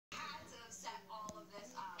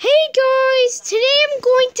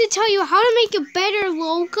going to tell you how to make a better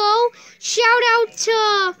logo. Shout out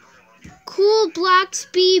to Cool Blocks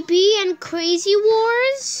BB and Crazy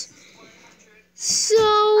Wars. So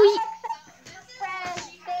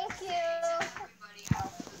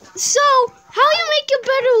how you make a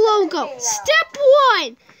better logo? Step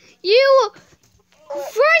 1.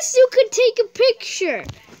 First you could take a picture.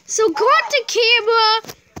 So go onto camera.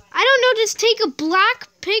 I don't know, just take a black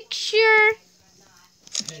picture.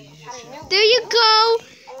 There you go.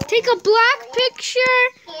 Take a black picture.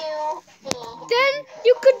 Then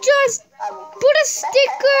you could just put a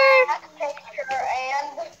sticker.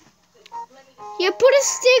 Yeah, put a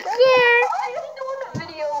sticker.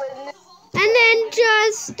 And then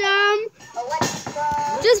just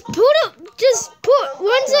put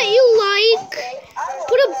ones that you like.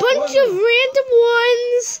 Put a bunch of random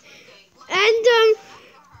ones.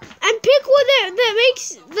 And pick one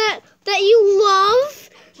that you love.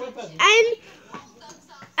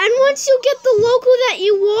 And once you get the logo that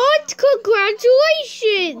you want,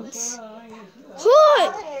 congratulations!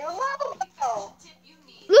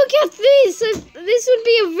 Look at this. This would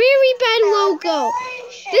be a very bad logo.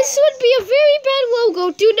 This would be a very bad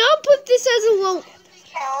logo. Do not put this as a logo.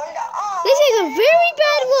 This is a very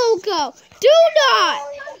bad logo. Do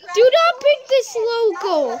not pick this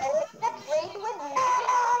logo.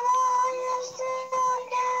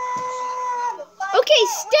 Okay,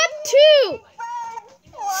 step 2.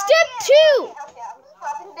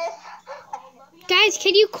 Guys,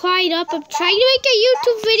 can you quiet up? I'm trying to make a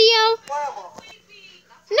YouTube video.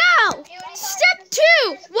 No! Step 2.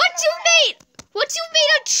 Once you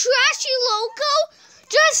made a trashy logo,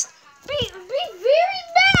 just be very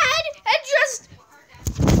mad and just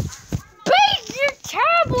bang your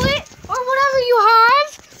tablet or whatever you have,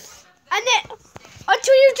 and then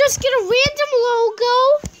until you just get a random logo.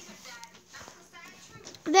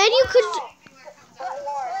 Then you could.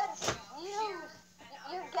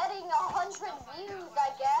 You're getting 100 views, I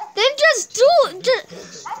guess. Then just do.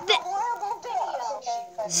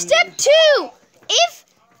 Step 2.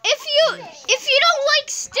 If you don't like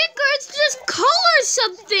stickers, just color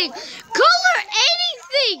something. Color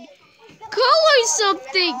anything. Color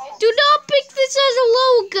something. Do not pick this as a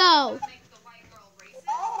logo.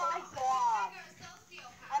 Oh my god.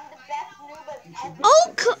 I'm the best noob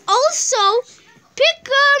ever. Also, pick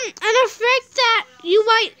an effect that you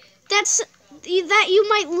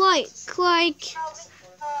might like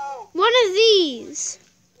one of these.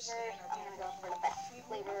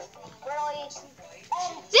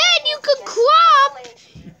 Then you could crop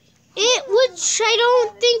it, which I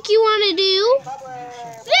don't think you want to do.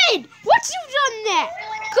 Then, once you've done that,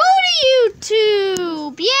 go to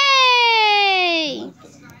YouTube. Yay!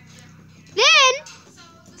 Then,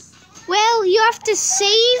 well, you have to save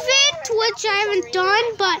it, which I haven't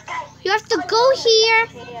done, but you have to go here,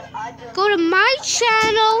 go to my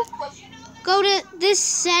channel, go to this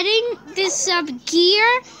setting, this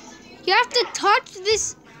gear. You have to touch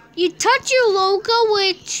this. You touch your logo,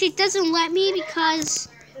 which it doesn't let me because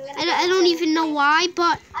I don't even know why,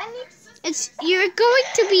 but you're going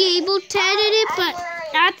to be able to edit it, but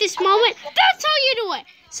at this moment, that's how you do it.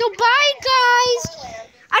 So bye, guys.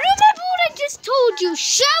 I remember what I just told you.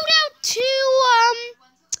 Shout out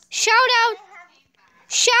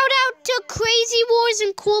to Crazy Wars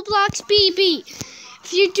and Cool Blocks BB.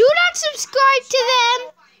 If you do not subscribe to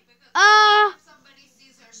them,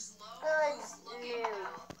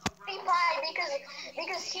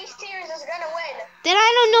 because He Steers is gonna win. Then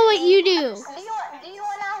I don't know what you do. Do you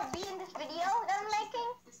wanna be in this video that I'm making?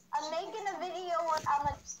 I'm making a video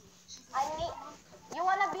you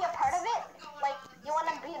wanna be a part of it? Like, you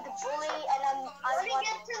wanna be the bully and let me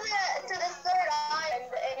get to the third island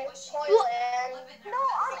in Toyland.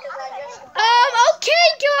 Okay,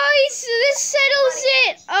 guys, this settles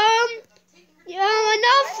it.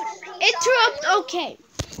 Enough interrupt. Okay.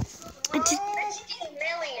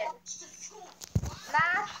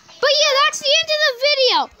 But yeah, that's the end of the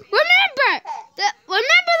video. Remember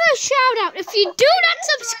the shout out. If you do not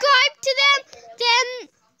subscribe to them, then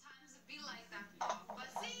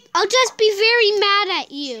I'll just be very mad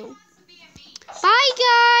at you. Bye,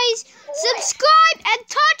 guys. Subscribe and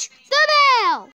touch the bell.